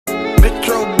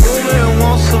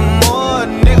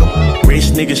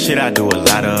nigga shit I do a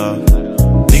lot of.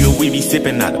 Nigga, we be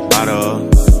sippin' out the bottle.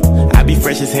 I be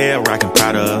fresh as hell, rockin'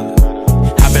 Prada.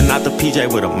 Hoppin' out the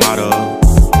PJ with a model.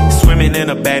 Swimming in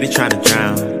a baddie tryna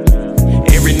drown.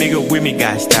 Every nigga with me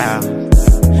got style.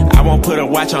 I won't put a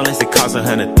watch on unless it costs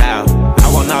 100,000.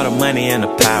 I want all the money and the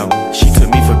power. She took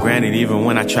me for granted even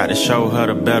when I tried to show her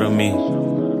the better me.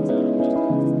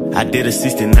 I did a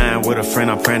 69 with a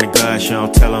friend, I'm praying to God she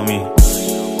don't tell on me.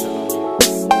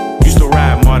 Used to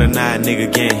ride more than I,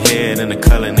 nigga getting head in the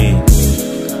colony.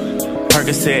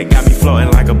 Percocet got me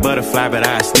floating like a butterfly, but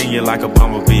I sting you like a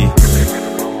bumblebee.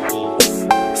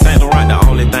 Saint Laurent the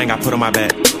only thing I put on my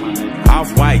back.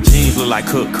 Off-white jeans look like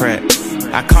cooked crack.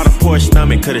 I caught a poor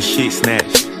stomach, cut a shit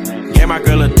snatch. Gave my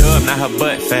girl a dub, not her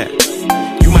butt fat.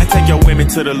 You might take your women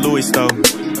to the Louis store.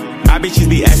 My bitches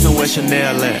be asking where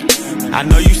Chanel at. I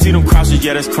know you see them crosses,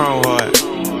 yeah, that's chrome hard.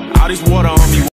 All this water on me.